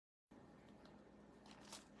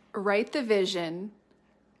write the vision,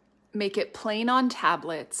 make it plain on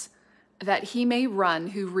tablets, that he may run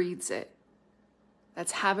who reads it.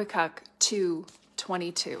 That's Habakkuk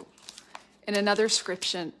 2:22. And another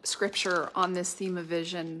scripture on this theme of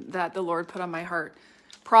vision that the Lord put on my heart,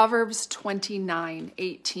 Proverbs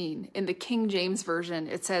 29:18. In the King James Version,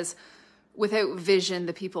 it says, without vision,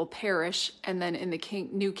 the people perish. And then in the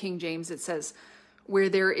New King James, it says, where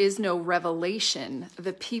there is no revelation,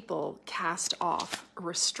 the people cast off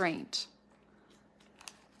restraint.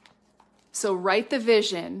 So write the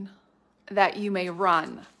vision that you may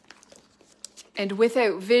run. And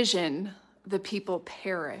without vision, the people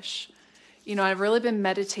perish. You know, I've really been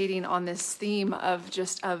meditating on this theme of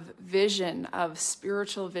vision, of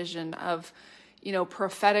spiritual vision, of, you know,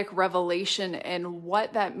 prophetic revelation, and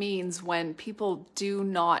what that means when people do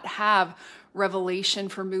not have revelation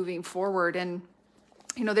for moving forward. And,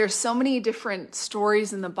 you know, there's so many different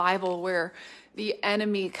stories in the Bible where the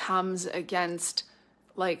enemy comes against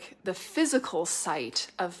like the physical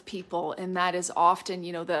sight of people, and that is often,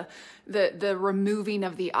 you know, the removing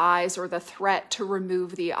of the eyes, or the threat to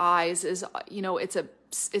remove the eyes is, you know, it's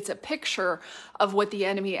a picture of what the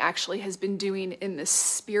enemy actually has been doing in the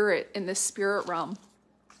spirit realm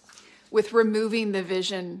with removing the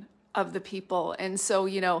vision of the people. And so,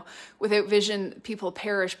 you know, without vision, people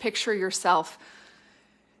perish. Picture yourself,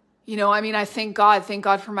 you know, I mean, I thank God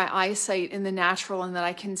for my eyesight in the natural, and that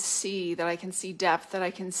I can see depth, that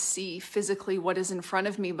I can see physically what is in front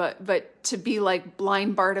of me. But to be like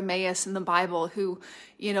blind Bartimaeus in the Bible, who,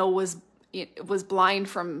 you know, was blind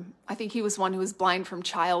from, I think he was one who was blind from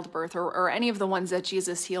childbirth, or any of the ones that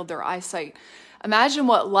Jesus healed their eyesight. Imagine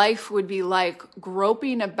what life would be like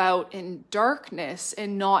groping about in darkness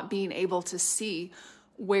and not being able to see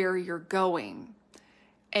where you're going.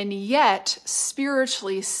 And yet,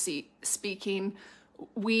 spiritually speaking,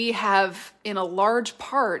 we have, in a large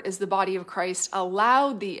part, as the body of Christ,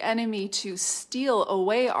 allowed the enemy to steal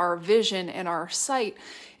away our vision and our sight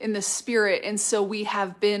in the spirit. And so we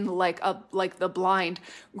have been like the blind,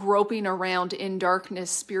 groping around in darkness,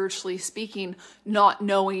 spiritually speaking, not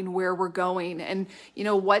knowing where we're going. And, you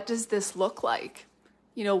know, what does this look like?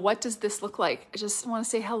 You know, what does this look like? I just want to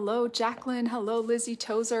say hello, Jacqueline. Hello, Lizzie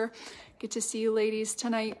Tozer. Good to see you ladies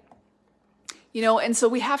tonight. You know, and so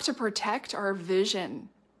we have to protect our vision.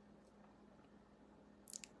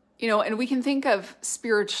 You know, and we can think of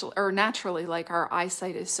spiritual or naturally, like our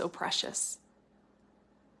eyesight is so precious.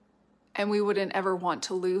 And we wouldn't ever want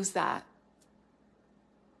to lose that.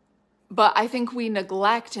 But I think we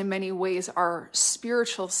neglect in many ways our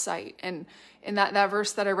spiritual sight. And in that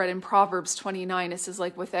verse that I read in Proverbs 29, it says,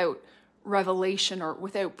 like, without revelation, or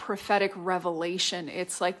without prophetic revelation,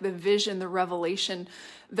 it's like the vision, the revelation,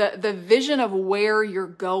 the vision of where you're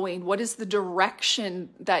going. What is the direction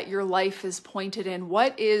that your life is pointed in?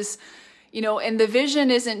 What is, you know, and the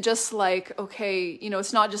vision isn't just like, okay, you know,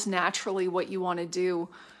 it's not just naturally what you want to do.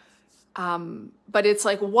 But it's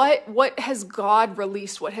like, what has God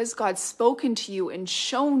released? What has God spoken to you and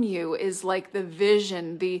shown you is like the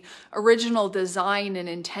vision, the original design and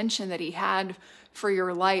intention that he had for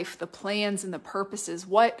your life, the plans and the purposes.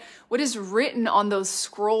 What is written on those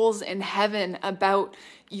scrolls in heaven about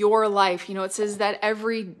your life? You know, it says that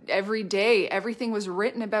every day, everything was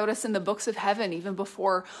written about us in the books of heaven, even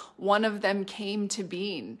before one of them came to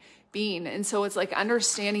being. And so it's like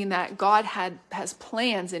understanding that God has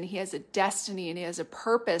plans, and he has a destiny, and he has a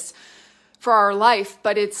purpose for our life.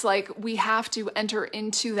 But it's like we have to enter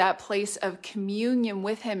into that place of communion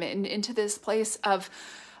with him, and into this place of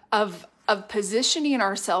positioning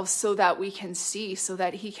ourselves so that we can see, so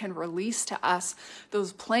that he can release to us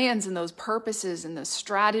those plans and those purposes and the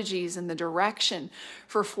strategies and the direction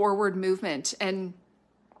for forward movement. And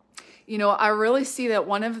you know, I really see that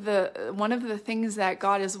one of the things that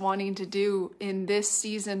God is wanting to do in this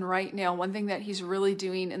season right now, one thing that he's really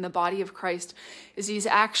doing in the body of Christ, is he's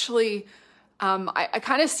actually, I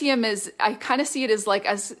kind of see it as like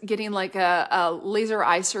us getting like a laser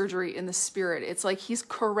eye surgery in the spirit. It's like he's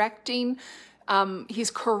correcting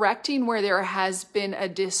where there has been a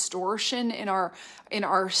distortion in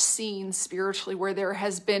our seeing spiritually, where there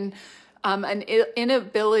has been an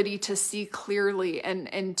inability to see clearly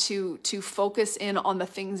and to focus in on the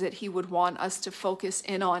things that he would want us to focus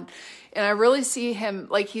in on. And I really see him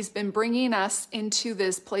like he's been bringing us into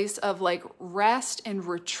this place of like rest and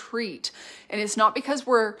retreat. And it's not because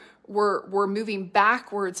we're moving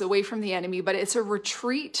backwards away from the enemy, but it's a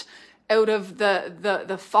retreat out of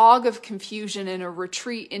the fog of confusion and a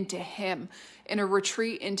retreat into him, in a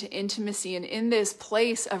retreat into intimacy. And in this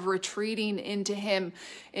place of retreating into him,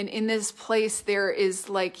 and in this place, there is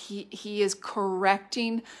like, he is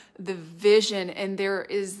correcting the vision, and there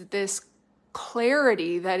is this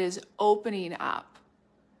clarity that is opening up.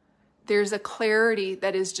 There's a clarity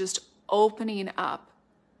that is just opening up.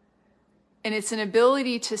 And it's an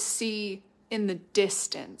ability to see in the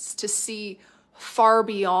distance, to see far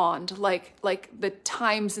beyond, like the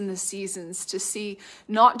times and the seasons, to see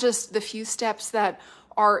not just the few steps that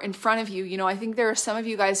are in front of you. You know, I think there are some of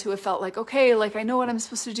you guys who have felt like, okay, like I know what I'm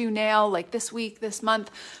supposed to do now, like this week, this month,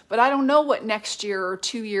 but I don't know what next year or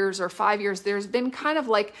 2 years or 5 years. There's been kind of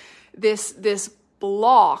like this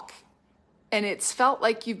block, and it's felt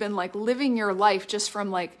like you've been like living your life just from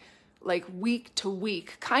like week to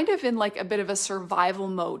week, kind of in like a bit of a survival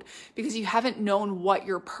mode, because you haven't known what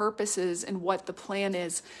your purpose is and what the plan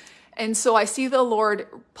is. And so I see the Lord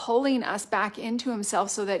pulling us back into himself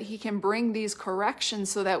so that he can bring these corrections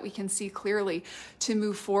so that we can see clearly to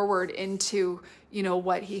move forward into, you know,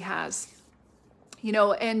 what he has. You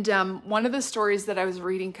know, and one of the stories that I was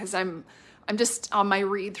reading, because I'm just on my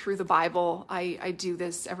read through the Bible. I do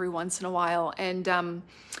this every once in a while. And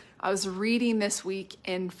I was reading this week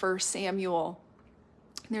in 1 Samuel.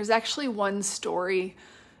 There's actually one story.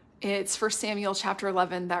 It's 1 Samuel chapter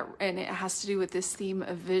 11, and it has to do with this theme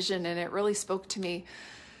of vision, and it really spoke to me.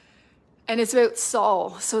 And it's about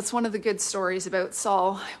Saul. So it's one of the good stories about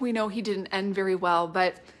Saul. We know he didn't end very well,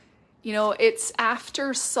 but you know, it's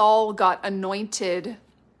after Saul got anointed.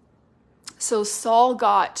 So Saul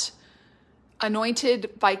got anointed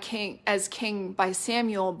as king by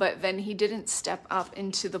Samuel, but then he didn't step up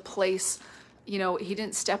into the place, you know, he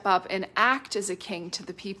didn't step up and act as a king to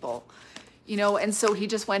the people, you know, and so he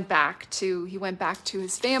just went back to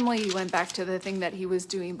his family. He went back to the thing that he was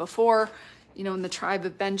doing before, you know, in the tribe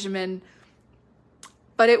of Benjamin.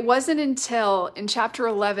 But it wasn't until in chapter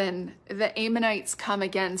 11, the Ammonites come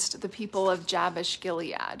against the people of Jabesh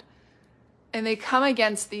Gilead, and they come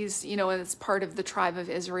against these, you know, and it's part of the tribe of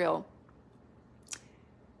Israel.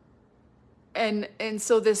 And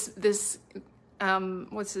so this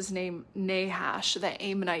what's his name? Nahash, the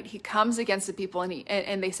Ammonite, he comes against the people,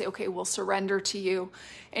 and they say, okay, we'll surrender to you.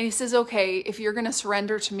 And he says, okay, if you're going to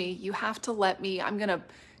surrender to me, you have to let me, I'm going to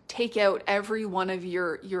take out every one of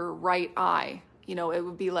your right eye. You know, it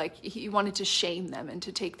would be like he wanted to shame them and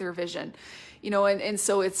to take their vision, you know, and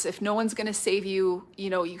so it's, if no one's going to save you, you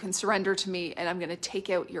know, you can surrender to me and I'm going to take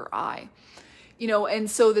out your eye. You know, and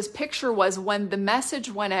so this picture was when the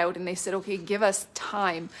message went out and they said, okay, give us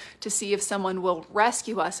time to see if someone will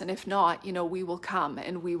rescue us. And if not, you know, we will come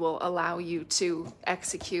and we will allow you to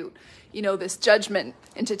execute, you know, this judgment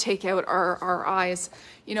and to take out our eyes,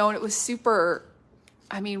 you know, and it was super,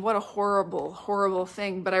 I mean, what a horrible, horrible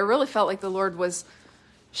thing. But I really felt like the Lord was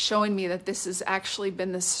showing me that this has actually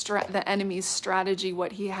been the enemy's strategy,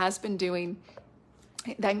 what he has been doing.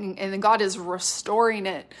 And then God is restoring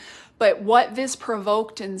it. But what this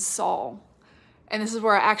provoked in Saul, and this is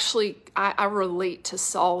where I relate to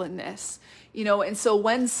Saul in this, you know, and so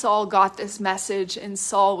when Saul got this message and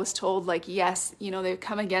Saul was told, like, yes, you know, they've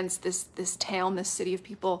come against this town, this city of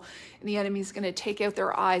people, and the enemy's going to take out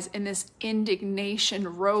their eyes, and this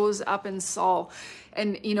indignation rose up in Saul.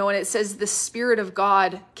 And, you know, and it says the Spirit of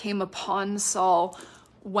God came upon Saul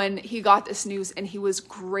when he got this news, and he was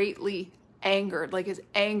greatly angered, like his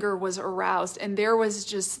anger was aroused, and there was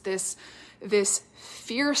just this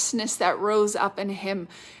fierceness that rose up in him.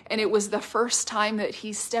 And it was the first time that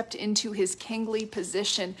he stepped into his kingly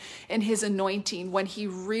position and his anointing, when he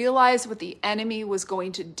realized what the enemy was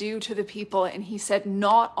going to do to the people. And he said,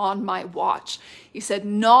 not on my watch. He said,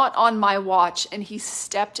 not on my watch. And he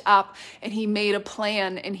stepped up and he made a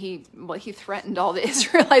plan, and he threatened all the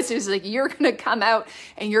Israelites. He was like, you're going to come out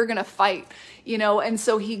and you're going to fight, you know. And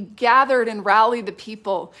so he gathered and rallied the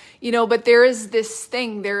people, you know, but there is this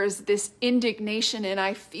indignation, and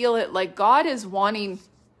I feel it like God is wanting,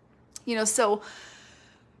 you know, so,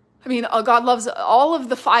 I mean, God loves all of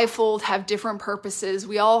the fivefold, have different purposes.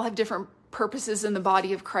 We all have different purposes in the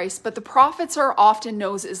body of Christ, but the prophets are often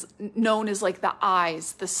known as like the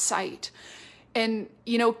eyes, the sight. And,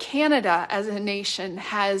 you know, Canada as a nation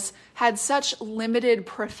has had such limited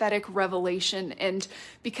prophetic revelation. And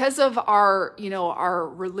because of our, you know, our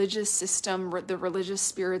religious system, the religious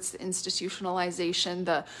spirits, the institutionalization,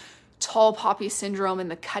 the tall poppy syndrome, and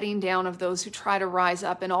the cutting down of those who try to rise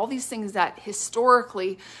up, and all these things that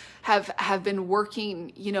historically have been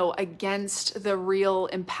working, you know, against the real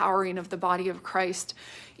empowering of the body of Christ.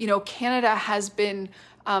 You know, Canada has been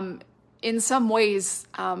in some ways,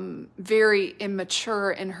 very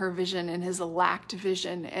immature in her vision and has lacked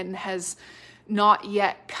vision and has not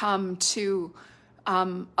yet come to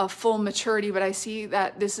a full maturity. But I see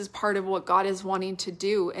that this is part of what God is wanting to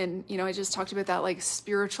do. And, I just talked about that, like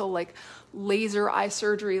spiritual, like laser eye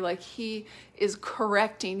surgery, like he is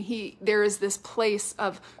correcting. There is this place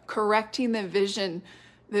of correcting the vision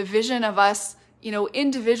of us,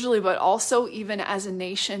 individually, but also even as a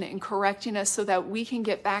nation, and correcting us so that we can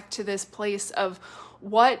get back to this place of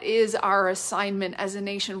what is our assignment as a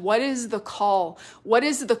nation? What is the call? What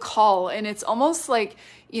is the call? And it's almost like,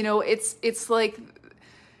 it's like,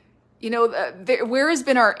 where has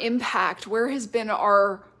been our impact? Where has been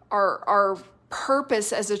our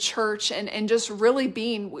purpose as a church? And just really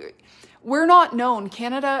we're not known.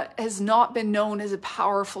 Canada has not been known as a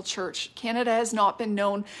powerful church. Canada has not been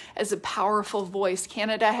known as a powerful voice.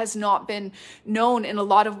 Canada has not been known in a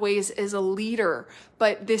lot of ways as a leader,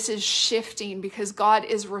 but this is shifting because God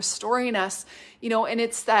is restoring us, and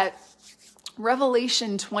it's that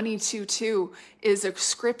Revelation 22:2 is a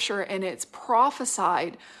scripture, and it's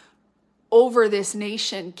prophesied over this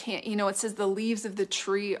nation. It says the leaves of the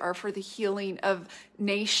tree are for the healing of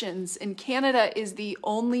nations. And Canada is the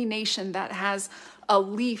only nation that has a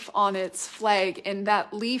leaf on its flag. And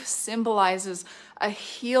that leaf symbolizes a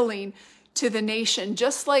healing to the nation,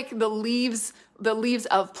 just like the leaves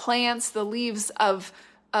of plants, the leaves of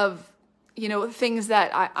things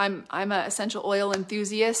that I'm an essential oil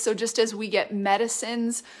enthusiast. So just as we get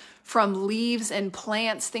medicines from leaves and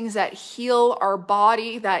plants, things that heal our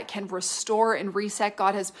body, that can restore and reset.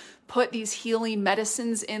 God has put these healing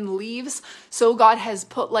medicines in leaves. So God has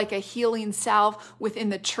put like a healing salve within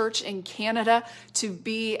the church in Canada to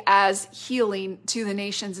be as healing to the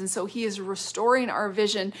nations. And so he is restoring our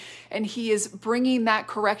vision, and he is bringing that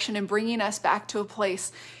correction and bringing us back to a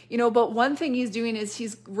place, but one thing he's doing is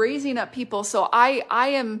he's raising up people. So I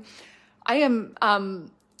am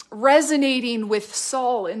resonating with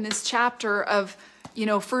Saul in this chapter of,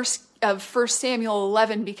 First Samuel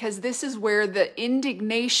 11, because this is where the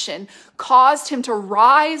indignation caused him to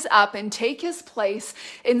rise up and take his place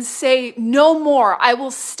and say, no more. I will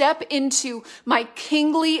step into my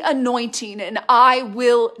kingly anointing and I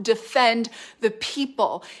will defend the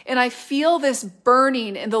people. And I feel this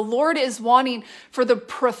burning, and the Lord is wanting for the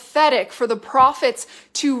prophetic, for the prophets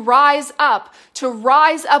to rise up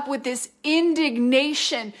with this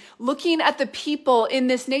indignation, looking at the people in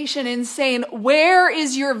this nation and saying, where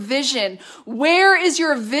is your vision? Where is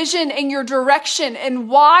your vision and your direction? And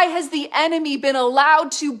why has the enemy been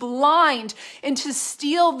allowed to blind and to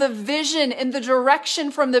steal the vision and the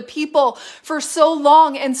direction from the people for so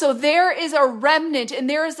long? And so there is a remnant, and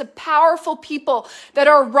there is a powerful people that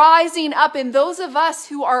are rising up. And those of us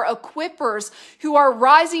who are equippers, who are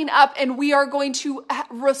rising up, and we are going to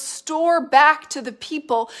restore back to the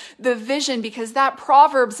people the vision, because that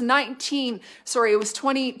Proverbs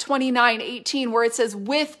 29:18, where it says,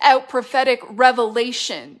 without prophetic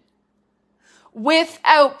revelation,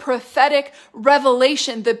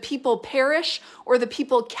 the people perish, or the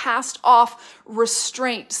people cast off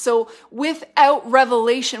restraint. So without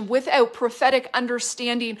revelation, without prophetic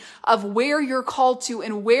understanding of where you're called to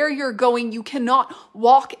and where you're going, you cannot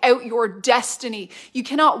walk out your destiny. You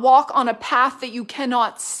cannot walk on a path that you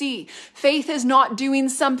cannot see. Faith is not doing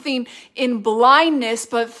something in blindness,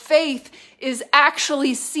 but faith is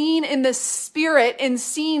actually seen in the spirit and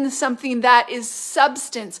seeing something that is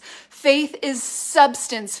substance. Faith is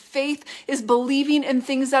substance. Faith is believing in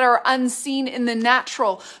things that are unseen in the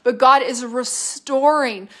natural. But God is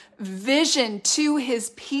restoring vision to his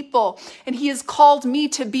people. And he has called me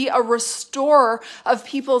to be a restorer of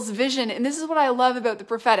people's vision. And this is what I love about the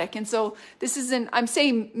prophetic. And so I'm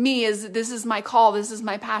saying this is my call, this is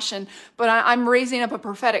my passion, but I'm raising up a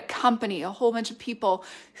prophetic company, a whole bunch of people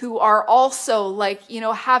who are also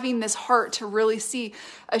having this heart to really see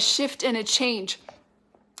a shift and a change.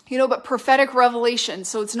 But prophetic revelation,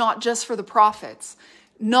 so it's not just for the prophets.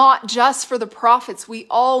 Not just for the prophets. We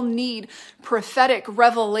all need prophetic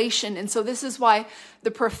revelation. And so this is why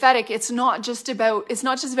the prophetic, it's not just about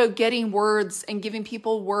getting words and giving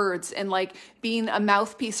people words and being a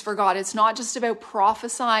mouthpiece for God. It's not just about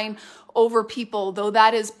prophesying over people, though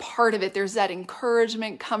that is part of it. There's that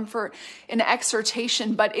encouragement, comfort, and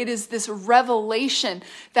exhortation, but it is this revelation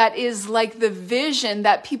that is like the vision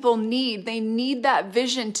that people need. They need that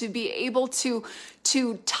vision to be able to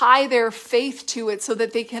tie their faith to it so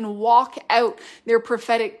that they can walk out their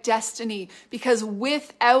prophetic destiny. Because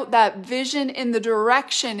without that vision in the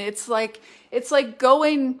direction, it's like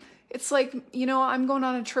going It's like, you know, I'm going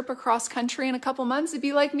on a trip across country in a couple months. It'd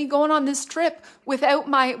be like me going on this trip without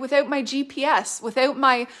my GPS, without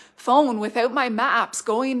my phone, without my maps,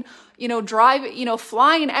 going, you know,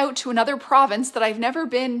 flying out to another province that I've never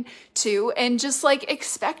been to, and just like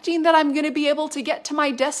expecting that I'm going to be able to get to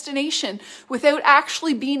my destination without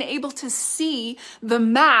actually being able to see the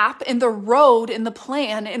map and the road and the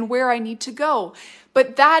plan and where I need to go.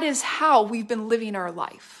 But that is how we've been living our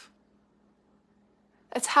life.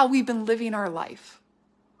 That's how we've been living our life.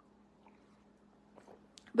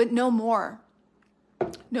 But no more.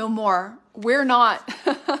 No more. We're not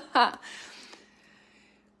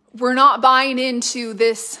we're not buying into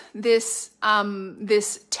this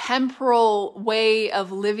temporal way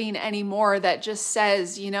of living anymore that just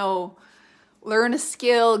says, you know, learn a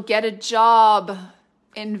skill, get a job,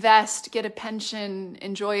 invest, get a pension,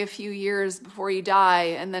 enjoy a few years before you die,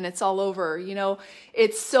 and then it's all over. You know,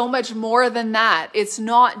 it's so much more than that. It's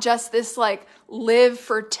not just this like live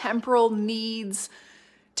for temporal needs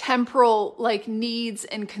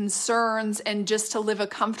and concerns and just to live a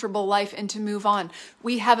comfortable life and to move on.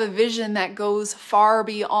 We have a vision that goes far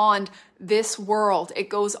beyond this world. It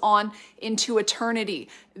goes on into eternity.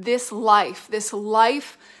 This life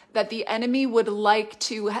that the enemy would like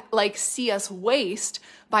to see us waste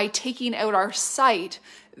by taking out our sight.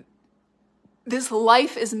 This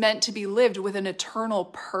life is meant to be lived with an eternal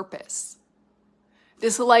purpose.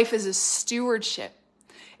 This life is a stewardship.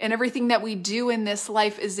 And everything that we do in this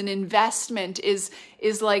life is an investment, is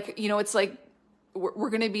like, you know, it's like we're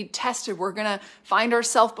going to be tested. We're going to find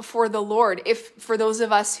ourselves before the Lord. If for those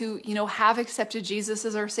of us who, you know, have accepted Jesus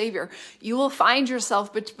as our Savior, you will find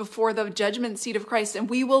yourself before the judgment seat of Christ. And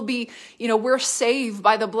we will be, you know, we're saved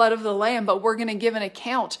by the blood of the Lamb, but we're going to give an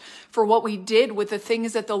account for what we did with the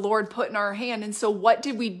things that the Lord put in our hand. And so what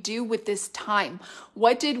did we do with this time?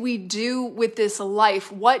 What did we do with this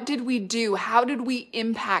life? What did we do? How did we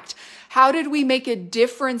impact? How did we make a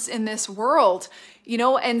difference in this world? You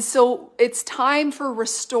know, and so it's time for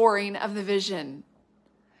restoring of the vision.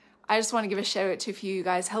 I just want to give a shout out to a few of you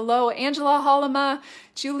guys. Hello, Angela Hollema,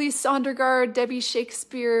 Julie Sondergaard, Debbie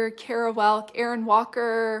Shakespeare, Kara Welk, Aaron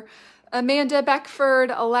Walker, Amanda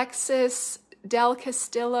Beckford, Alexis, Del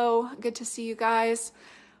Castillo. Good to see you guys.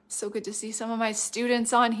 So good to see some of my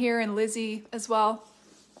students on here, and Lizzie as well.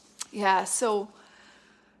 Yeah, so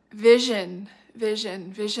vision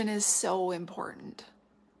is so important.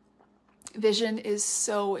 Vision is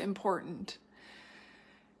so important.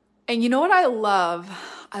 And you know what I love?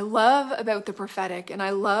 I love about the prophetic, and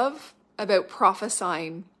I love about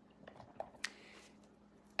prophesying,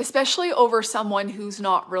 especially over someone who's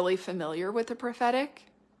not really familiar with the prophetic.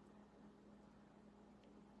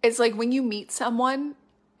 It's like when you meet someone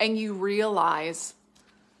and you realize,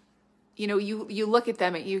 you know, you look at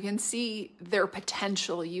them and you can see their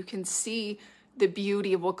potential. You can see the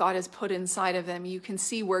beauty of what God has put inside of them. You can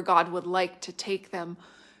see where God would like to take them,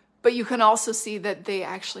 but you can also see that they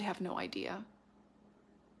actually have no idea.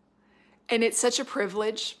 And it's such a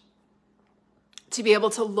privilege to be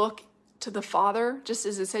able to look to the Father, just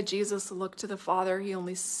as it said Jesus looked to the Father. He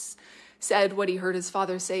only said what he heard his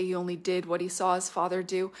Father say. He only did what he saw his Father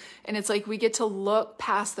do. And it's like we get to look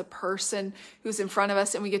past the person who's in front of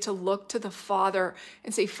us, and we get to look to the Father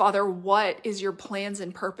and say, Father, what is your plans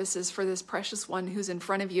and purposes for this precious one who's in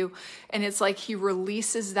front of you? And it's like he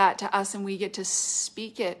releases that to us, and we get to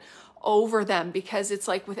speak it over them, because it's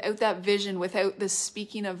like without that vision, without the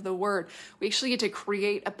speaking of the word, we actually get to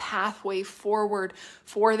create a pathway forward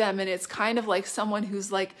for them. And it's kind of like someone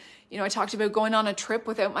who's like, you know, I talked about going on a trip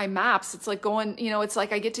without my maps. It's like going, you know, it's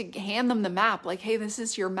like I get to hand them the map. Like, hey, this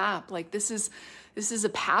is your map. Like, this is a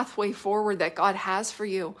pathway forward that God has for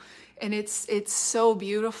you. And it's so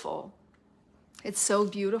beautiful. It's so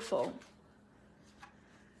beautiful.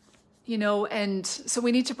 You know, and so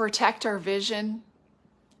we need to protect our vision.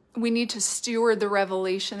 We need to steward the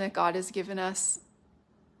revelation that God has given us.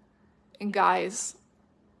 And guys,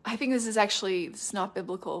 I think it's not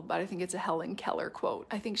biblical, but I think it's a Helen Keller quote.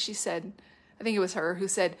 I think it was her who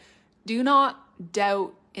said, do not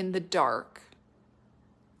doubt in the dark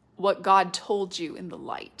what God told you in the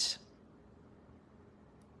light.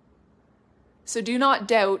 So do not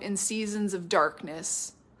doubt in seasons of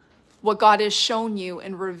darkness what God has shown you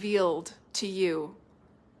and revealed to you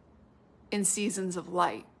in seasons of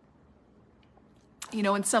light. You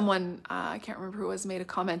know, and someone, I can't remember who was, made a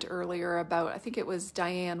comment earlier about, I think it was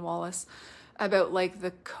Diane Wallace, about like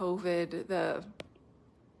the COVID,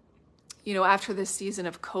 you know, after this season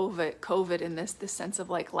of COVID and this sense of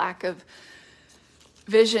like lack of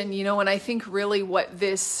vision, you know, and I think really what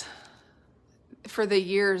this, for the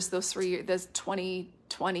years, those 3 years, this 2020,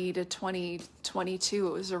 2020 to 2022.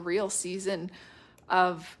 It was a real season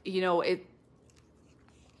of, it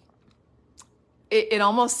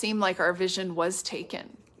almost seemed like our vision was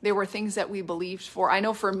taken. There were things that we believed for. I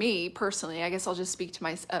know for me personally, I guess I'll just speak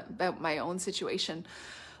to about my own situation.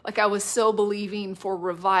 Like I was so believing for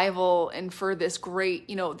revival and for this great,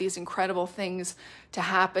 these incredible things to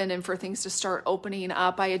happen and for things to start opening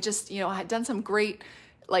up. I had just, I had done some great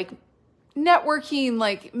like networking,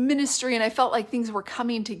 like ministry, and I felt like things were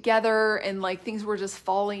coming together and like things were just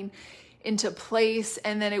falling into place.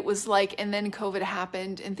 And then it was like, and then COVID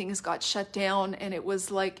happened and things got shut down, and it was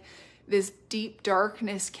like this deep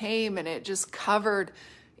darkness came and it just covered,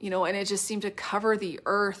 and it just seemed to cover the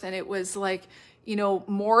earth. And it was like,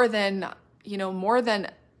 more than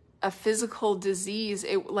a physical disease,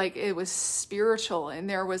 it was spiritual. And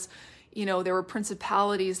there was, there were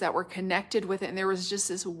principalities that were connected with it. And there was just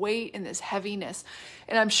this weight and this heaviness.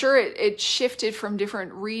 And I'm sure it shifted from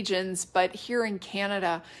different regions, but here in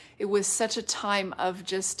Canada, it was such a time of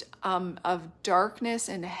just, of darkness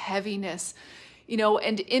and heaviness,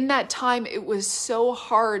 and in that time, it was so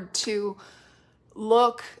hard to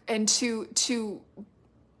look and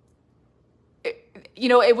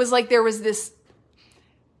it was like there was this,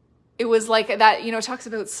 it was like that, it talks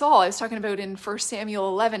about Saul. I was talking about in 1 Samuel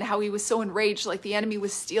 11, how he was so enraged, like the enemy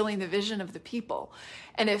was stealing the vision of the people.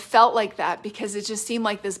 And it felt like that because it just seemed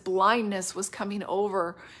like this blindness was coming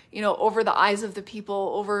over, over the eyes of the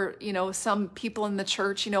people, over, some people in the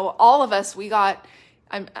church, all of us, we got,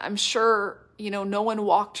 I'm sure, no one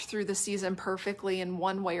walked through the season perfectly in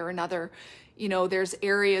one way or another. There's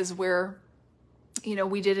areas where,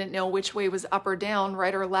 we didn't know which way was up or down,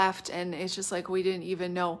 right or left. And it's just like, we didn't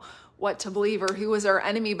even know what to believe or who was our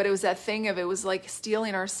enemy. But it was that thing of, it was like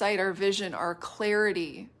stealing our sight, our vision, our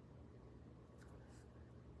clarity.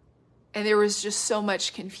 And there was just so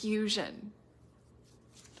much confusion,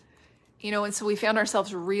 and so we found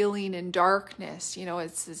ourselves reeling in darkness.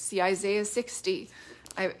 It's the Isaiah 60,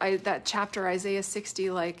 that chapter, Isaiah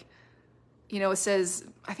 60, like, it says,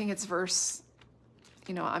 I think it's verse,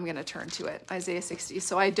 I'm going to turn to it, Isaiah 60,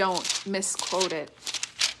 so I don't misquote it,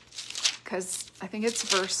 because I think it's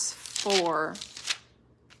verse 4,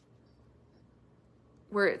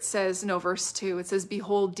 where it says, verse 2, it says,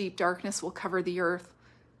 behold, deep darkness will cover the earth,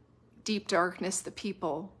 deep darkness the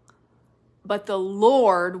people, but the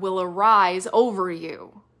Lord will arise over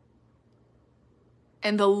you.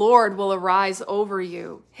 And the Lord will arise over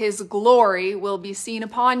you. His glory will be seen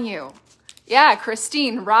upon you. Yeah,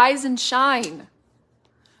 Christine, rise and shine.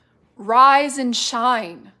 Rise and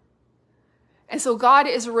shine. And so God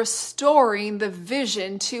is restoring the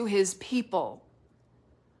vision to his people.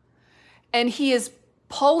 And he is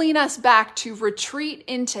pulling us back to retreat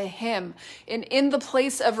into him. And in the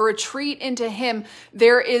place of retreat into him,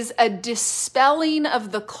 there is a dispelling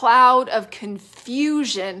of the cloud of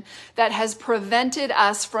confusion that has prevented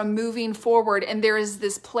us from moving forward. And there is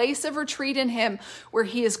this place of retreat in him where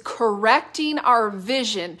he is correcting our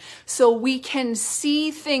vision so we can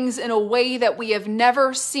see things in a way that we have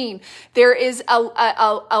never seen. There is a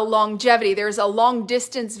longevity. There's a long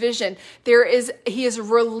distance vision. He is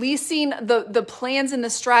releasing the plans and the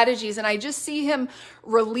strategies. And I just see him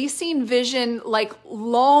releasing vision like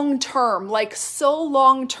long term, like so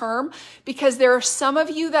long term, because there are some of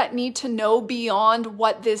you that need to know beyond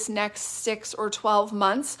what this next 6 or 12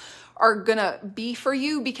 months are gonna be for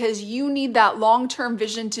you, because you need that long-term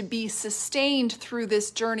vision to be sustained through this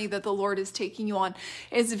journey that the Lord is taking you on.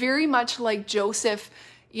 It's very much like Joseph,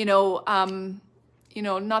 not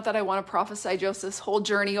that I want to prophesy Joseph's whole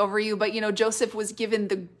journey over you, but, Joseph was given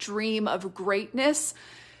the dream of greatness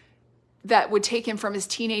that would take him from his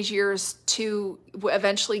teenage years to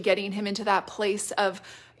eventually getting him into that place of,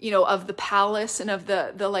 of the palace and of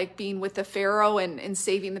the like being with the Pharaoh and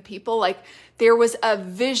saving the people. Like there was a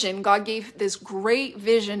vision. God gave this great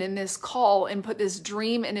vision in this call and put this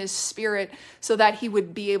dream in his spirit so that he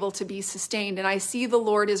would be able to be sustained. And I see the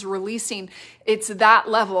Lord is releasing. It's that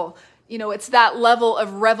level. It's that level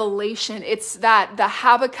of revelation. It's that the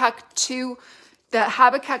Habakkuk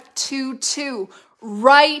 2:2,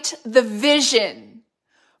 write the vision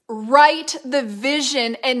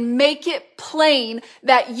and make it plain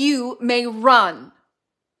that you may run.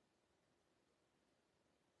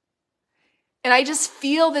 And I just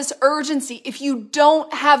feel this urgency. If you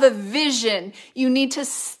don't have a vision, you need to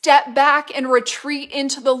step back and retreat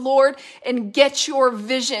into the Lord and get your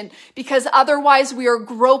vision, because otherwise we are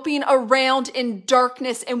groping around in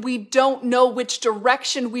darkness and we don't know which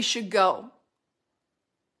direction we should go.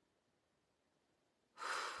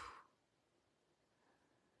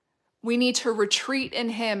 We need to retreat in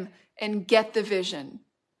him and get the vision.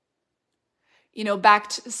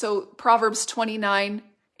 So Proverbs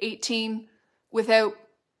 29:18, without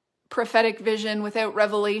prophetic vision, without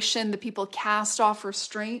revelation, the people cast off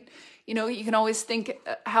restraint. You can always think,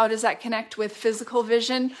 how does that connect with physical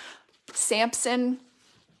vision? Samson,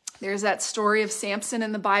 there's that story of Samson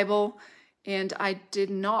in the Bible, and I did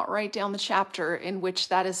not write down the chapter in which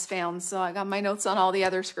that is found, so I got my notes on all the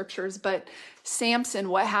other scriptures, but Samson,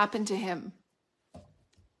 what happened to him?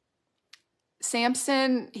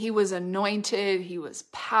 Samson, he was anointed, he was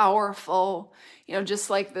powerful,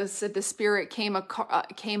 just like the Spirit came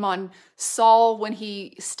on Saul when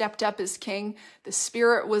he stepped up as king. The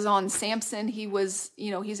Spirit was on Samson. He's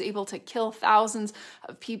able to kill thousands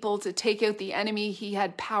of people, to take out the enemy. He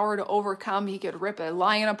had power to overcome. He could rip a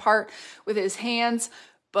lion apart with his hands.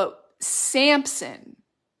 But Samson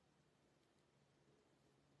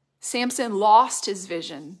lost his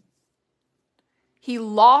vision. He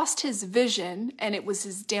lost his vision, and it was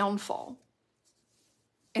his downfall.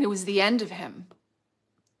 And it was the end of him.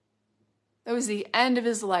 That was the end of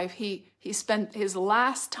his life. He spent his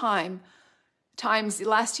last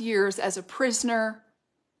years as a prisoner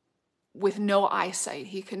with no eyesight.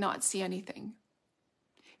 He could not see anything.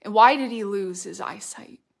 And why did he lose his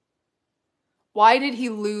eyesight? Why did he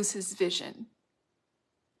lose his vision?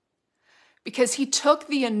 Because he took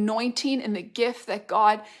the anointing and the gift that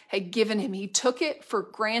God had given him. He took it for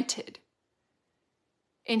granted.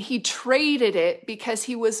 And he traded it because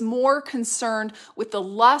he was more concerned with the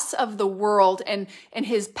lusts of the world and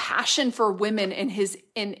his passion for women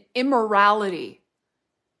and immorality.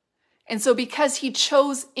 And so because he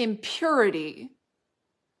chose impurity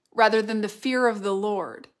rather than the fear of the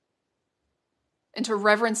Lord, and to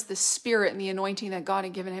reverence the Spirit and the anointing that God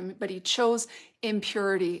had given him, but he chose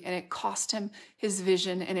impurity, and it cost him his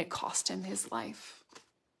vision, and it cost him his life.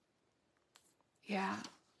 Yeah.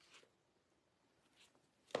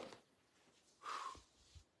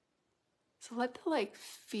 So let the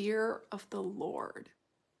fear of the Lord.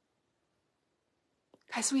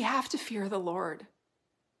 Guys, we have to fear the Lord.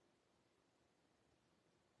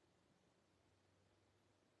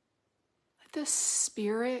 The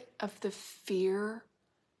spirit of the fear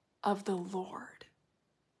of the Lord.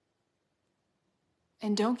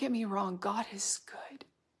 And don't get me wrong, God is good.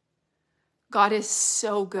 God is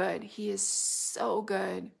so good. He is so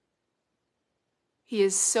good. He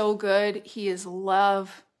is so good. He is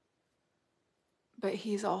love. But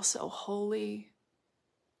he's also holy.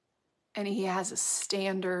 And he has a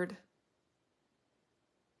standard.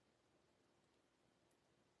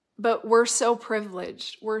 But we're so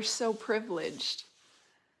privileged. We're so privileged.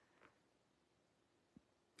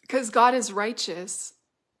 Because God is righteous.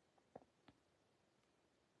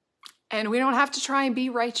 And we don't have to try and be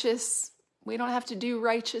righteous. We don't have to do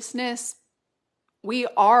righteousness. We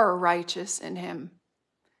are righteous in him.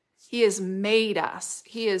 He has made us.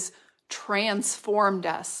 He has transformed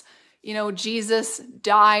us. Jesus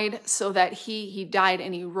died so that he died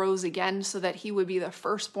and he rose again so that he would be the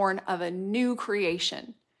firstborn of a new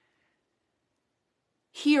creation.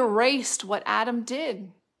 He erased what Adam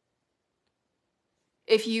did.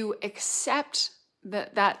 If you accept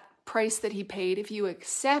that price that he paid, if you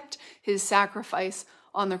accept his sacrifice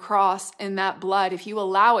on the cross and that blood, if you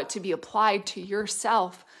allow it to be applied to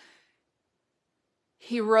yourself,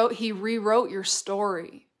 he rewrote your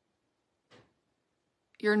story.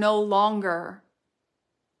 You're no longer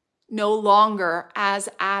as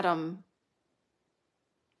Adam,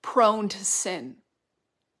 prone to sin.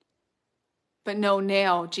 But no,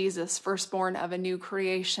 now Jesus, firstborn of a new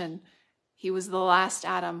creation. He was the last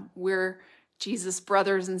Adam. We're Jesus'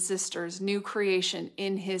 brothers and sisters, new creation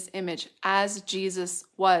in his image. As Jesus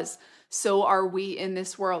was, so are we in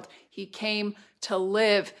this world. He came to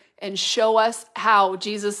live and show us how.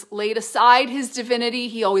 Jesus laid aside his divinity.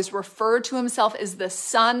 He always referred to himself as the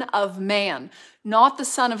Son of Man, not the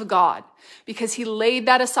Son of God, because he laid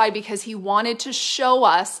that aside because he wanted to show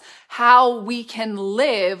us how we can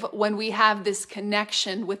live when we have this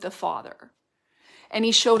connection with the Father. And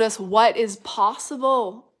he showed us what is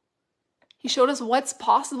possible. He showed us what's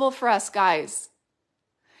possible for us, guys.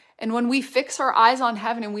 And when we fix our eyes on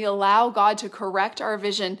heaven and we allow God to correct our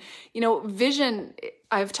vision, vision,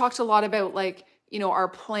 I've talked a lot about our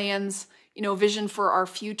plans, vision for our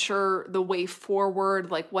future, the way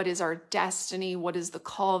forward, what is our destiny? What is the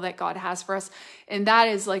call that God has for us? And that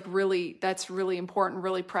is that's really important,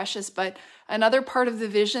 really precious. But another part of the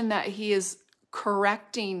vision that he is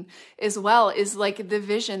correcting as well is the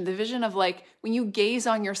vision of when you gaze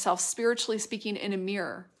on yourself, spiritually speaking, in a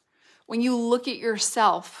mirror, when you look at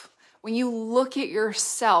yourself, When you look at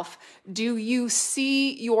yourself, do you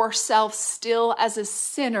see yourself still as a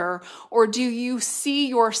sinner, or do you see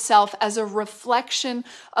yourself as a reflection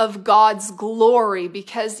of God's glory?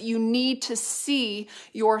 Because you need to see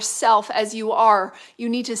yourself as you are. You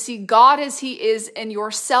need to see God as he is and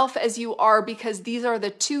yourself as you are, because these are the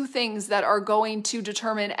two things that are going to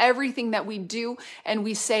determine everything that we do and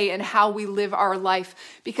we say and how we live our life,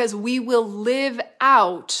 because we will live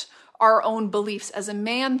out our own beliefs. As a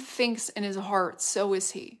man thinks in his heart, so is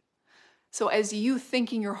he. So as you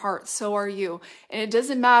think in your heart, so are you. And it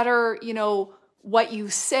doesn't matter, what you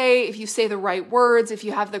say, if you say the right words, if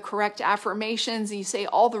you have the correct affirmations and you say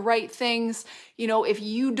all the right things, if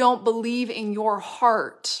you don't believe in your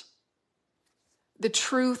heart the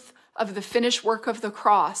truth of the finished work of the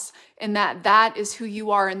cross, and that is who you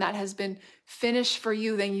are and that has been finished for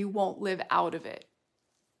you, then you won't live out of it.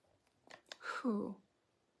 Whew.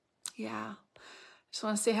 Yeah. Just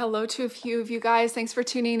want to say hello to a few of you guys. Thanks for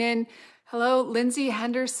tuning in. Hello, Lindsay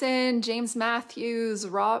Henderson, James Matthews,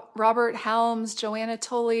 Robert Helms, Joanna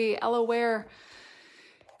Tully, Ella Ware.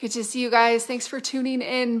 Good to see you guys. Thanks for tuning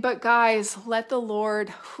in. But guys, let the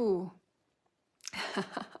Lord,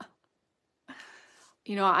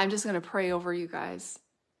 I'm just going to pray over you guys.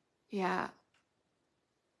 Yeah.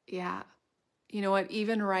 Yeah. You know what?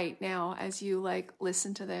 Even right now, as you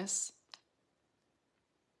listen to this,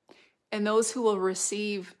 and those who will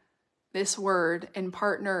receive this word and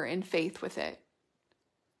partner in faith with it,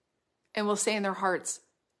 and will say in their hearts,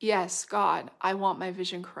 yes, God, I want my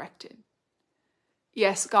vision corrected.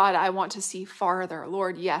 Yes, God, I want to see farther.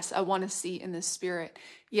 Lord, yes, I want to see in the spirit.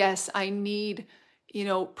 Yes, I need,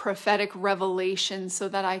 prophetic revelation so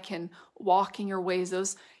that I can walk in your ways.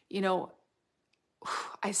 Those,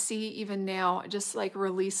 I see even now, just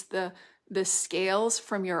release the scales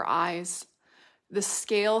from your eyes, the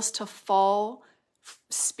scales to fall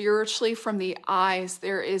spiritually from the eyes.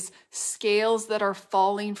 There is scales that are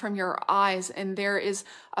falling from your eyes, and there is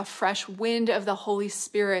a fresh wind of the Holy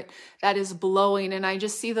Spirit that is blowing. And I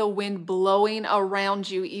just see the wind blowing around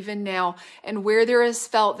you even now. And where there is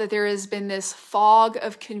felt that there has been this fog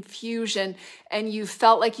of confusion, and you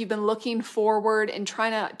felt like you've been looking forward and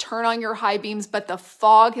trying to turn on your high beams, but the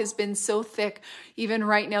fog has been so thick, even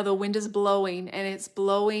right now, the wind is blowing, and it's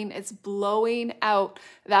blowing out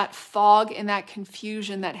that fog and that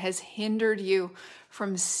confusion that has hindered you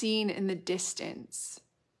from seeing in the distance.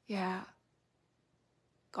 Yeah.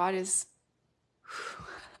 God is,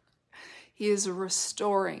 he is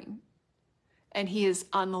restoring, and he is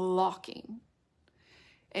unlocking,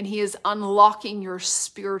 and he is unlocking your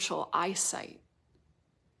spiritual eyesight.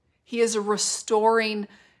 He is restoring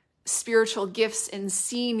spiritual gifts and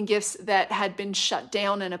seeing gifts that had been shut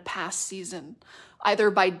down in a past season, either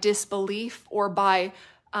by disbelief or by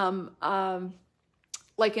an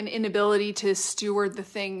inability to steward the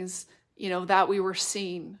things, that we were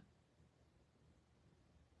seeing.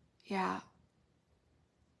 Yeah.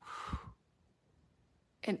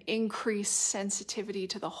 An increased sensitivity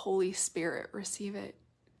to the Holy Spirit. Receive it.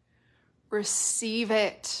 Receive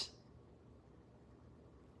it.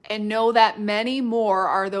 And know that many more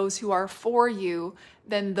are those who are for you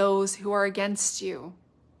than those who are against you.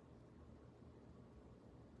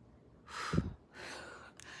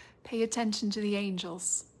 Pay attention to the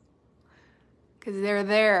angels, because they're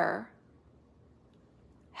there.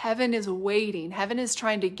 Heaven is waiting. Heaven is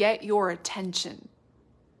trying to get your attention.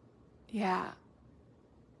 Yeah.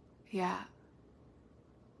 Yeah.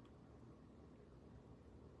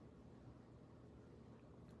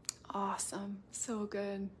 Awesome. So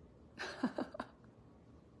good.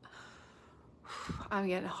 I'm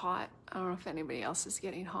getting hot. I don't know if anybody else is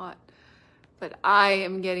getting hot, but I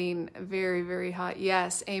am getting very, very hot.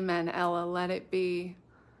 Yes. Amen, Ella. Let it be.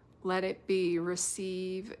 Let it be.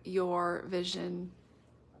 Receive your vision.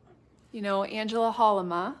 Angela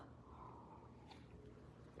Hollema.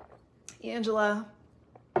 Angela.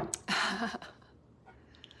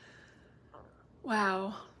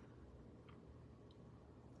 Wow.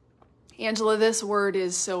 Angela, this word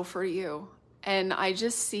is so for you. And I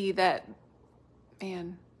just see that,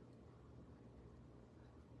 man,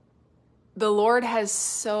 the Lord has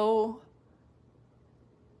so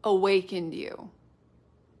awakened you.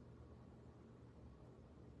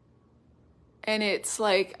 And it's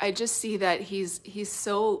I just see that he's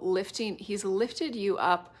lifted you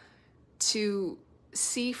up to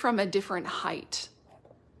see from a different height.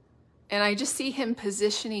 And I just see him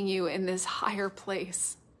positioning you in this higher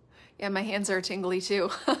place. Yeah, my hands are tingly too.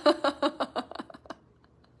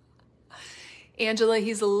 Angela,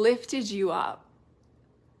 he's lifted you up.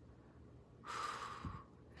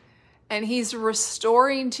 And he's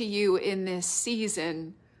restoring to you in this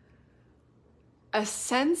season a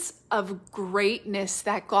sense of greatness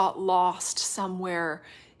that got lost somewhere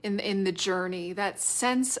in the journey, that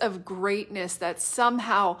sense of greatness that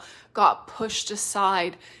somehow got pushed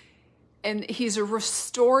aside. And he's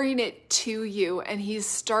restoring it to you, and he's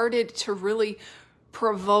started to really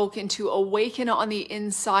provoke and to awaken on the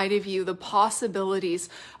inside of you the possibilities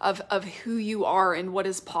of who you are and what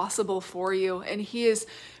is possible for you. And he is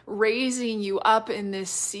raising you up in this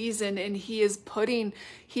season, and he's putting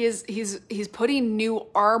new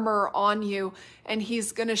armor on you, and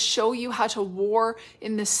he's going to show you how to war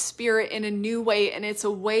in the spirit in a new way. And it's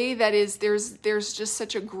a way that is, there's just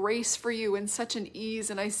such a grace for you and such an ease.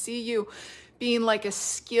 And I see you being like a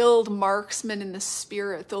skilled marksman in the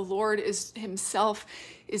spirit. The Lord himself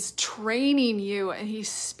is training you, and he's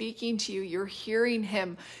speaking to you. You're hearing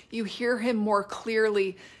him. You hear him more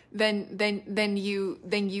clearly than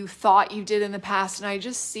you thought you did in the past. And I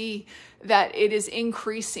just see that it is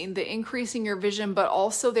increasing your vision, but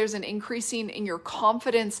also there's an increasing in your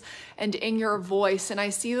confidence and in your voice. And I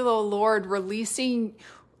see the Lord releasing,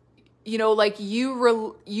 like you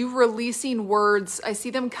releasing words. I see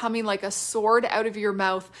them coming like a sword out of your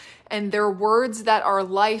mouth, and they're words that are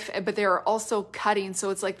life, but they're also cutting. So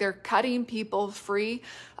it's like they're cutting people free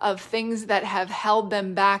of things that have held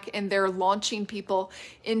them back, and they're launching people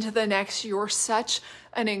into the next. You're such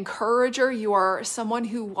an encourager. You are someone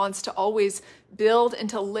who wants to always build and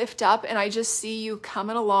to lift up. And I just see you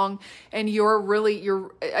coming along, and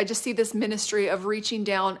I just see this ministry of reaching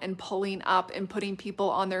down and pulling up and putting people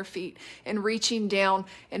on their feet, and reaching down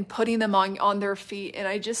and putting them on their feet. And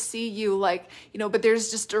I just see you but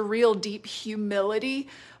there's just a real deep humility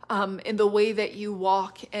in the way that you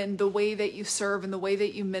walk and the way that you serve and the way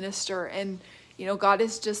that you minister. And God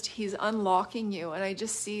is he's unlocking you. And I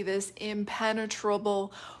just see this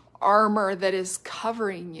impenetrable armor that is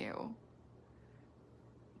covering you.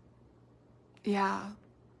 Yeah.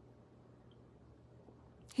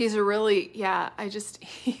 He's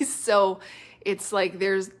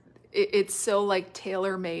it's so like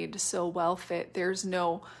tailor-made, so well fit. There's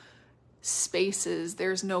no spaces,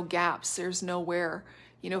 there's no gaps, there's nowhere,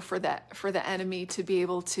 for the enemy to be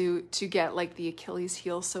able to get like the Achilles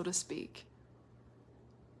heel, so to speak.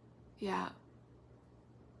 Yeah.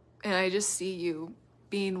 And I just see you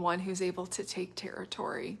being one who's able to take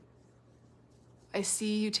territory. I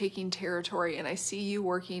see you taking territory, and I see you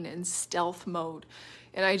working in stealth mode.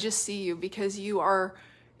 And I just see you because you are,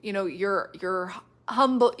 you're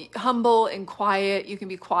humble and quiet. You can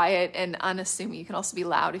be quiet and unassuming. You can also be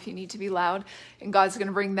loud if you need to be loud, and God's going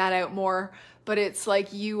to bring that out more. But it's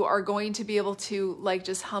like you are going to be able to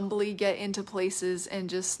just humbly get into places and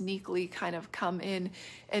just sneakily kind of come in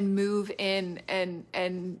and move in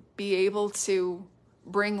and be able to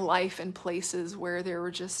bring life in places where there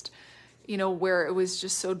were just, where it was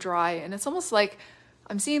just so dry. And it's almost like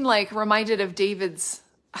I'm seeing reminded of David's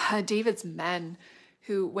men,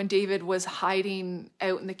 who, when David was hiding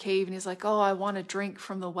out in the cave and he's like, oh, I want to drink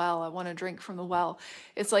from the well. I want to drink from the well.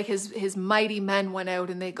 It's like his mighty men went out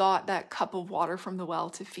and they got that cup of water from the well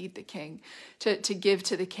to feed the king, to give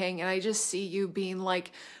to the king. And I just see you being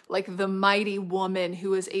like the mighty woman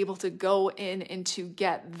who is able to go in and to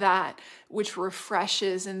get that which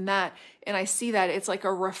refreshes, and I see that it's like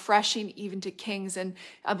a refreshing even to kings. And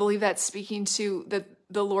I believe that's speaking to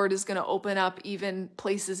the Lord is going to open up even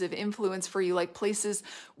places of influence for you, like places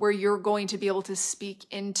where you're going to be able to speak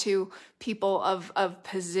into people of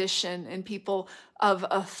position and people of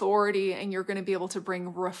authority, and you're going to be able to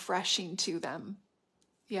bring refreshing to them.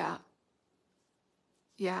 Yeah.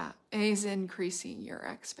 Yeah. And he's increasing your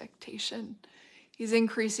expectation. He's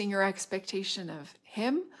increasing your expectation of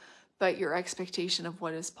him, but your expectation of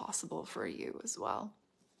what is possible for you as well.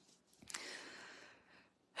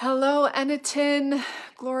 Hello, Enitin,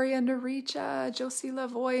 Gloria Naricha, Josie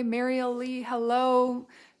Lavoy, Mariel Lee, hello,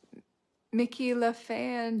 Mickey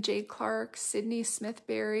LaFan, Jade Clark, Sydney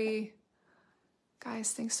Smithberry.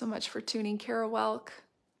 Guys, thanks so much for tuning. Kara Welk.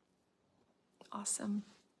 Awesome.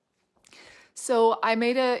 So I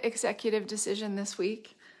made an executive decision this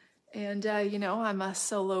week, and I'm a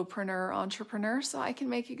solopreneur entrepreneur, so I can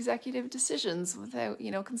make executive decisions without,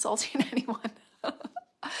 consulting anyone.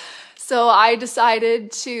 So I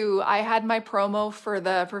decided I had my promo for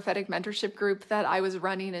the prophetic mentorship group that I was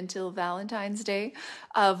running until Valentine's Day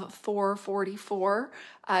of $444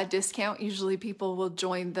 discount. Usually people will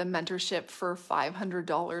join the mentorship for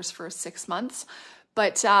 $500 for 6 months.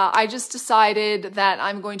 But I just decided that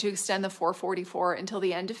I'm going to extend the $444 until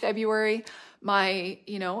the end of February.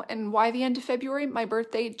 And why the end of February? My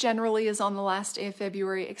birthday generally is on the last day of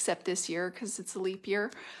February, except this year because it's a leap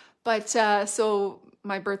year. But so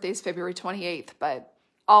my birthday is February 28th, but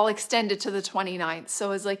I'll extend it to the 29th. So I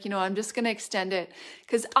was like, I'm just going to extend it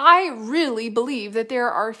because I really believe that there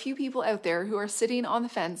are a few people out there who are sitting on the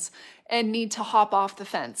fence and need to hop off the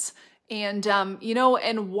fence. And,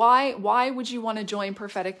 and why would you want to join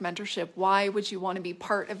prophetic mentorship? Why would you want to be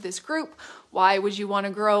part of this group? Why would you want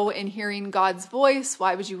to grow in hearing God's voice?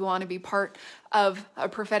 Why would you want to be part of a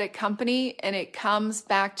prophetic company? And it comes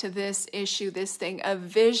back to this issue, this thing of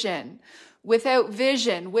vision. Without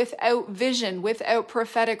vision, without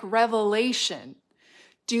prophetic revelation,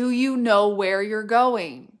 do you know where you're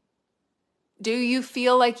going? Do you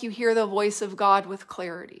feel like you hear the voice of God with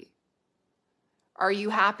clarity? Are you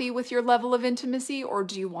happy with your level of intimacy, or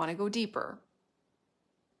do you want to go deeper?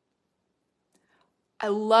 I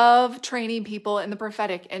love training people in the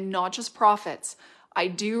prophetic, and not just prophets. I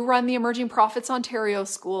do run the Emerging Prophets Ontario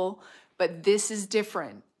School, but this is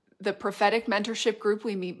different. The prophetic mentorship group,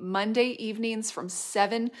 we meet Monday evenings from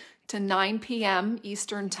 7 to 9 p.m.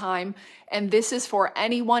 Eastern time. And this is for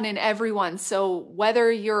anyone and everyone. So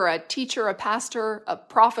whether you're a teacher, a pastor, a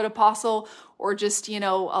prophet, apostle, or just,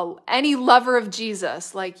 any lover of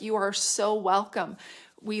Jesus, like, you are so welcome.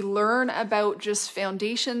 We learn about just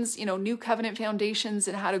foundations, new covenant foundations,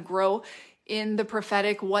 and how to grow in the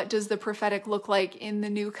prophetic. What does the prophetic look like in the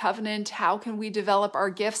new covenant? How can we develop our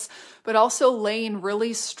gifts, but also laying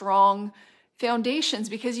really strong foundations?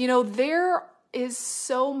 Because, there is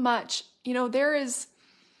so much,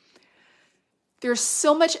 there's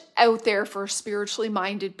so much out there for spiritually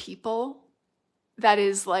minded people that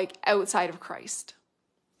is like outside of Christ.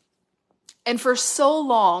 And for so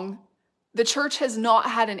long, the church has not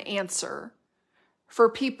had an answer for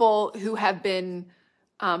people who have been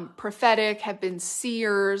prophetic, have been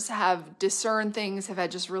seers, have discerned things, have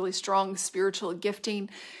had just really strong spiritual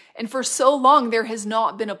gifting. And for so long, there has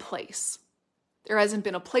not been a place. There hasn't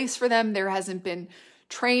been a place for them. There hasn't been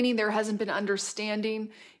training. There hasn't been understanding.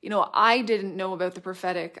 I didn't know about the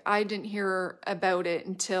prophetic. I didn't hear about it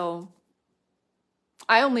until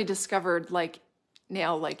I only discovered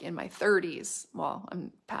now in my 30s. Well,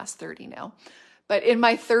 I'm past 30 now. But in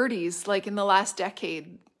my 30s, in the last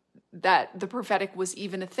decade, that the prophetic was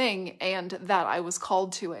even a thing and that I was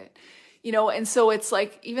called to it, and so it's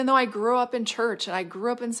even though I grew up in church and I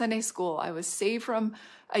grew up in Sunday school, I was saved from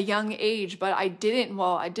a young age, but I didn't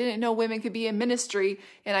know women could be in ministry,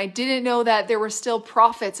 and I didn't know that there were still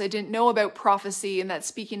prophets. I didn't know about prophecy, and that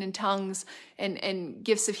speaking in tongues and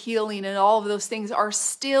gifts of healing and all of those things are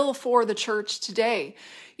still for the church today,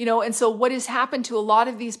 and so what has happened to a lot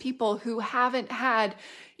of these people who haven't had,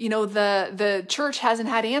 the church hasn't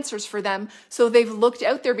had answers for them. So they've looked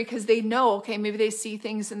out there because they know, okay, maybe they see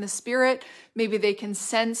things in the spirit, maybe they can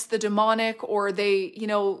sense the demonic, or they,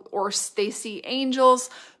 or they see angels,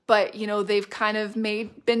 but, they've kind of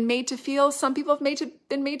been made to feel, some people have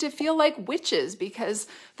been made to feel like witches because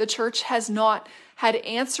the church has not had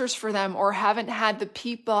answers for them, or haven't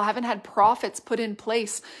had prophets put in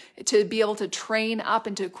place to be able to train up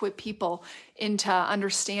and to equip people into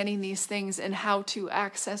understanding these things and how to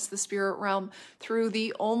access the spirit realm through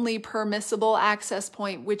the only permissible access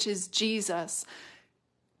point, which is Jesus.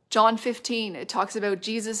 John 15, it talks about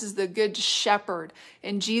Jesus is the good shepherd,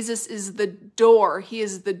 and Jesus is the door. He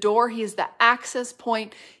is the door. He is the access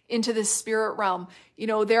point into the spirit realm.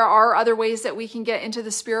 There are other ways that we can get into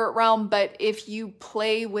the spirit realm, but if you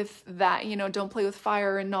play with that, don't play with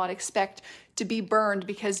fire and not expect to be burned,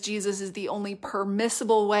 because Jesus is the only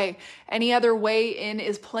permissible way. Any other way in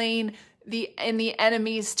is playing in the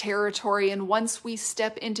enemy's territory. And once we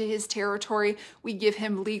step into his territory, we give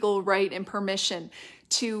him legal right and permission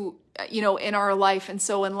to, in our life. And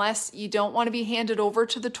so unless you don't want to be handed over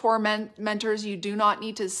to the tormentors, you do not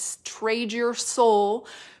need to trade your soul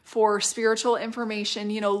for spiritual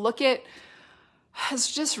information. I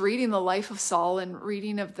was just reading the life of Saul and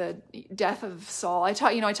reading of the death of Saul. I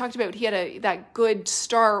talked about he had that good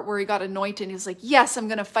start where he got anointed. And he was like, yes, I'm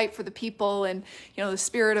going to fight for the people. And, the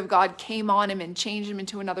Spirit of God came on him and changed him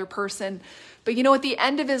into another person. But, at the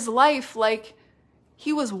end of his life,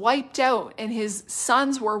 he was wiped out, and his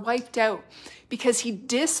sons were wiped out because he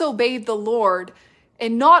disobeyed the Lord.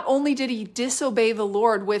 And not only did he disobey the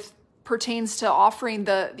Lord with pertains to offering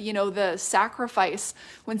the sacrifice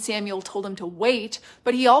when Samuel told him to wait,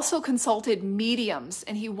 but he also consulted mediums,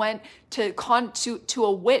 and he went to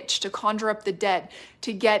a witch to conjure up the dead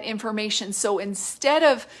to get information. So instead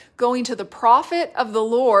of going to the prophet of the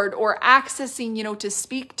Lord or accessing, to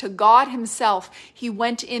speak to God himself, he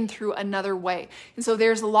went in through another way. And so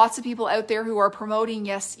there's lots of people out there who are promoting,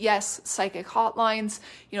 yes, psychic hotlines.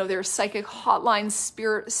 There's psychic hotlines,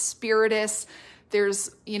 spiritists.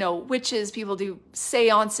 There's, witches, people do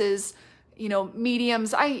seances,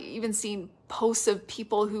 mediums. I even seen posts of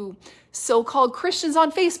people who so-called Christians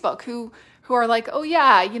on Facebook who are like, oh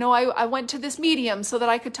yeah, I went to this medium so that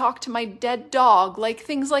I could talk to my dead dog, like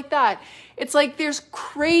things like that. It's like there's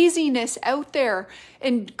craziness out there.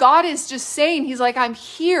 And God is just saying, he's like, I'm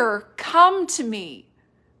here, come to me.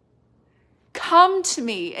 Come to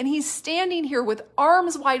me. And he's standing here with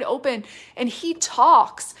arms wide open and he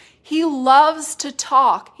talks. He loves to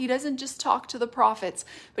talk. He doesn't just talk to the prophets,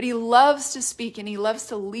 but he loves to speak and he loves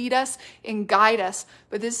to lead us and guide us.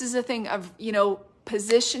 But this is a thing of,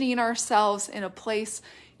 positioning ourselves in a place,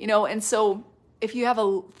 and so if you have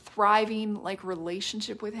a thriving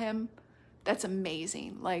relationship with him, that's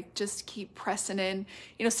amazing. Just keep pressing in.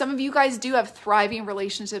 Some of you guys do have thriving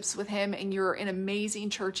relationships with him and you're in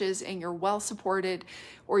amazing churches and you're well supported,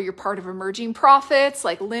 or you're part of emerging prophets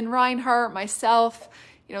like Lynn Reinhart, myself,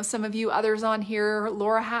 some of you others on here,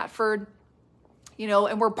 Laura Hatford,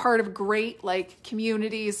 and we're part of great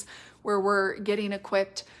communities where we're getting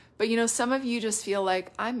equipped. But some of you just feel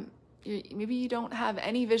like maybe you don't have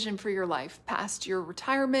any vision for your life past your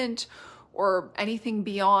retirement or anything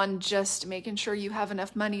beyond just making sure you have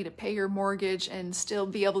enough money to pay your mortgage and still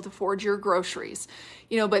be able to afford your groceries.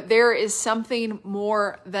 But there is something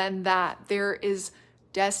more than that. There is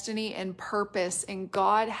destiny and purpose, and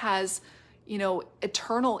God has,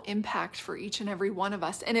 eternal impact for each and every one of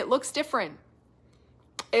us. And it looks different.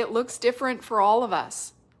 It looks different for all of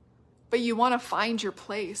us. But you want to find your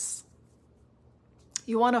place.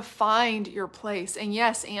 You want to find your place. And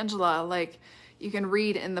yes, Angela, you can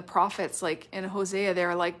read in the prophets, in Hosea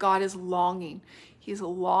there, God is longing. He's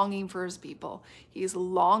longing for his people. He's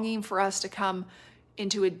longing for us to come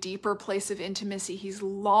into a deeper place of intimacy. He's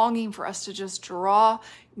longing for us to just draw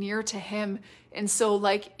near to him. And so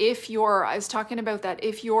I was talking about that,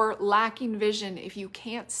 if you're lacking vision, if you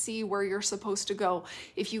can't see where you're supposed to go,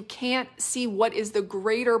 if you can't see what is the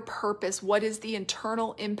greater purpose, what is the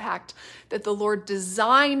internal impact that the Lord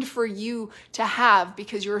designed for you to have,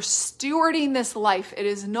 because you're stewarding this life, it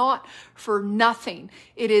is not for nothing.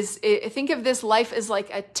 Think of this life as like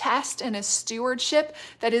a test and a stewardship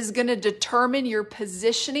that is going to determine your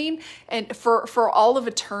positioning and for all of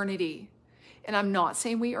eternity. And I'm not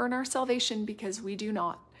saying we earn our salvation, because we do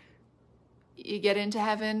not. You get into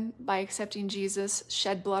heaven by accepting Jesus,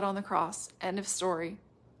 shed blood on the cross, end of story.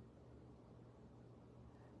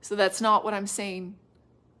 So that's not what I'm saying.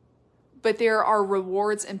 But there are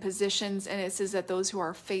rewards and positions, and it says that those who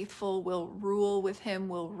are faithful will rule with him,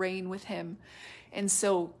 will reign with him. And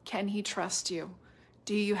so can he trust you?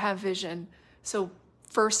 Do you have vision? So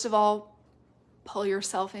first of all, pull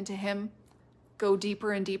yourself into him. Go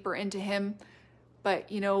deeper and deeper into him. But,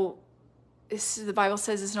 the Bible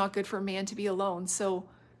says it's not good for man to be alone. So,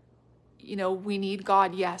 we need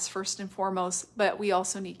God, yes, first and foremost, but we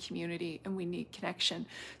also need community and we need connection.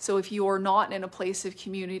 So if you're not in a place of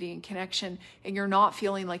community and connection and you're not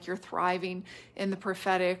feeling like you're thriving in the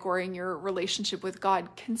prophetic or in your relationship with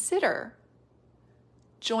God, consider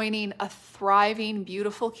joining a thriving,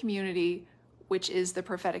 beautiful community, which is the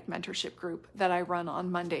prophetic mentorship group that I run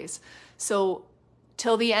on Mondays. So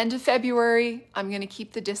till the end of February, I'm going to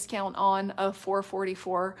keep the discount on of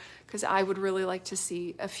 $444, because I would really like to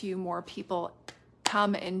see a few more people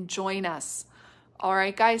come and join us. All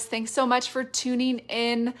right, guys, thanks so much for tuning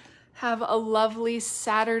in. Have a lovely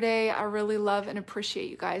Saturday. I really love and appreciate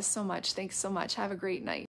you guys so much. Thanks so much. Have a great night.